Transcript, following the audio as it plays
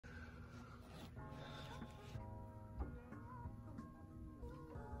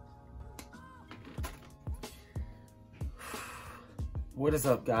What is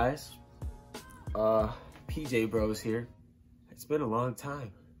up, guys? PJ Bros here. It's been a long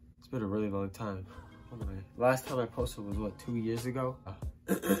time. It's been a really long time. Oh my. Last time I posted was what, 2 years ago?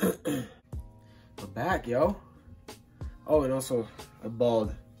 I'm back, yo. Oh, and also, I'm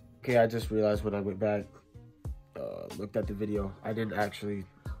bald. Okay, I just realized when I went back, looked at the video, I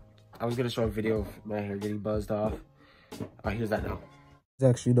was gonna show a video of my hair getting buzzed off. Here's that now.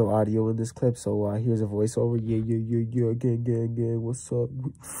 There's actually no audio in this clip, so here's a voiceover. Yeah, gang, what's up?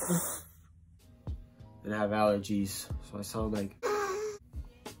 And I have allergies, so I sound like...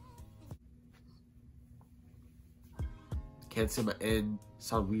 Can't say my N,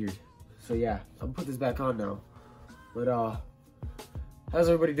 sound weird. So yeah, I'm gonna put this back on now. But how's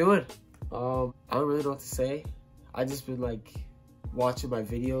everybody doing? I don't really know what to say. I just been like watching my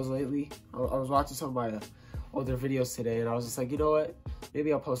videos lately. I was watching some of my older videos today, and I was just like, you know what?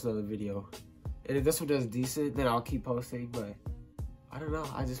 Maybe I'll post another video. And if this one does decent, then I'll keep posting, but I don't know.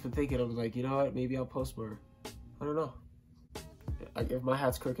 I just been thinking, I was like, you know what? Maybe I'll post more. I don't know. If my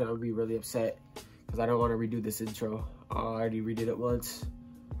hat's crooked, I'll be really upset because I don't want to redo this intro. I already redid it once.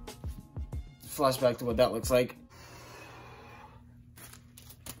 Flashback to what that looks like.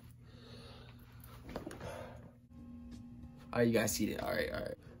 Alright, you guys seen it.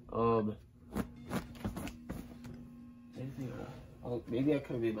 Alright. Anything, maybe I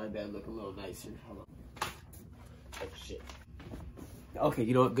could have made my bed look a little nicer. Hold on. Oh shit. Okay,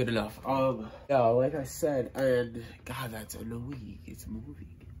 you know what? Good enough. Yeah, like I said, and God, that's annoying. It's moving.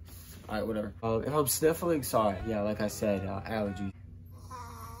 Alright, whatever. If I'm sniffling, sorry. Yeah, like I said, allergies.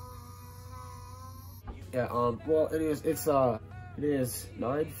 Yeah, well, anyways, it is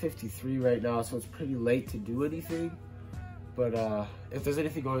 9:53 right now, so it's pretty late to do anything. But if there's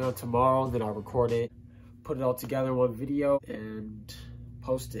anything going on tomorrow, then I'll record it, put it all together in one video, and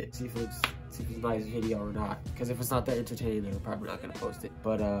post it. See if it's a nice video or not. Because if it's not that entertaining, then I'm probably not gonna post it.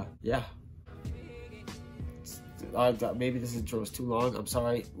 But yeah. Maybe this intro is too long. I'm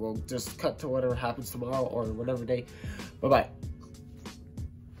sorry. We'll just cut to whatever happens tomorrow or whatever day. Bye-bye.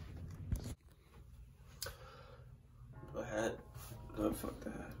 My hat. No, fuck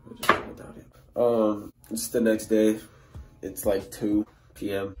that. We'll just go without it. It's the next day. It's like 2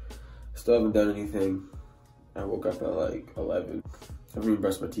 p.m. Still haven't done anything. I woke up at like 11. I haven't even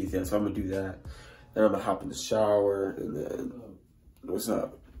brushed my teeth yet, so I'm gonna do that. Then I'm gonna hop in the shower, and then what's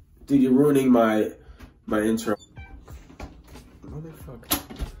up? Dude, you're ruining my intro. Motherfucker.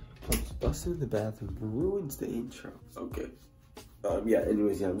 Comes busting in the bathroom, ruins the intro. Okay. Yeah,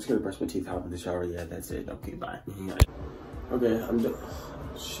 anyways, yeah, I'm just gonna brush my teeth, hop in the shower. Yeah, that's it. Okay, bye. Okay, I'm done.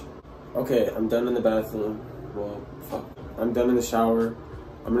 Okay, I'm done in the bathroom. Well, fuck. I'm done in the shower.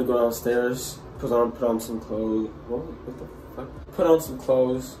 I'm gonna go downstairs, put on some clothes. What the fuck? Put on some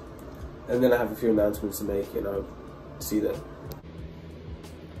clothes, and then I have a few announcements to make, and I'll see them.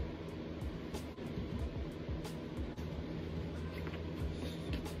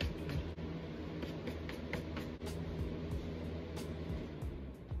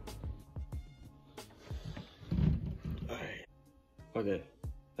 Alright. Okay.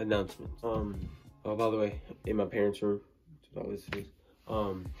 Announcements. Oh, by the way, in my parents' room, that's all this is.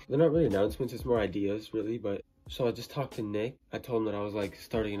 They're not really announcements, it's more ideas, really, but... So I just talked to Nick. I told him that I was, like,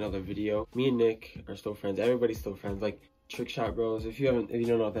 starting another video. Me and Nick are still friends. Everybody's still friends. Like, Trick Shot Bros. If you don't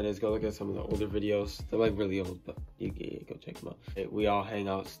know what that is, go look at some of the older videos. They're, like, really old, but you go check them out. We all hang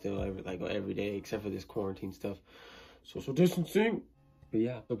out still, every day, except for this quarantine stuff. Social distancing! But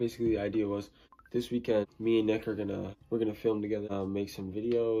yeah, so basically the idea was, this weekend, me and Nick we're gonna film together, make some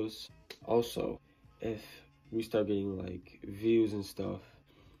videos. Also, if we start getting like views and stuff,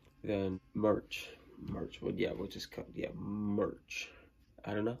 then merch. Well, yeah, we'll just cut. Yeah, merch.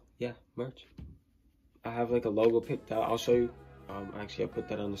 I don't know. Yeah, merch. I have like a logo picked out. I'll show you. Actually, I'll put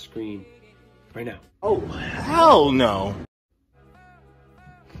that on the screen right now. Oh hell no!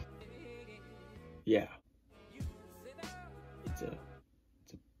 Yeah, it's a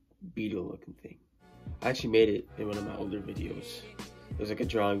beetle looking thing. I actually made it in one of my older videos. It was like a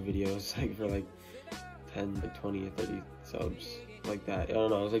drawing video. It's like for like 10, like 20 or 30 subs, like that. I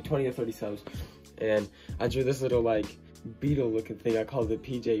don't know, it was like 20 or 30 subs. And I drew this little like beetle looking thing. I called it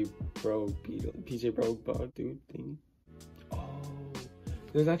PJ Bro bug dude thing. Oh,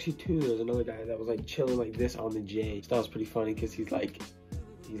 there's actually two. There's another guy that was like chilling like this on the J. So that was pretty funny because he's like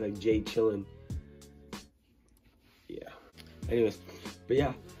J chilling. Yeah. Anyways, but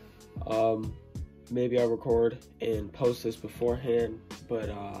yeah, maybe I'll record and post this beforehand, but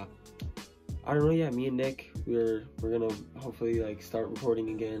I don't know. Yeah, me and Nick, we're gonna hopefully like start recording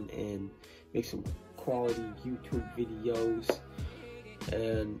again and make some quality YouTube videos,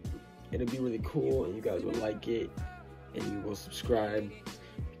 and it'll be really cool, and you guys will like it. and you will subscribe,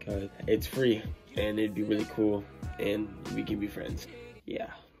 because it's free and it'd be really cool and we can be friends.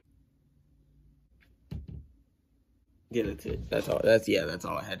 Yeah, that's it. That's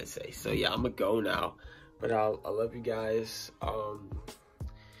all I had to say. So yeah, I'm gonna go now, but I love you guys.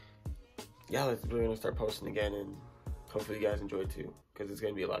 Yeah, we're gonna start posting again, and hopefully you guys enjoy too, because it's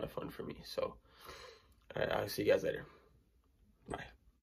gonna be a lot of fun for me. So, all right, I'll see you guys later. Bye.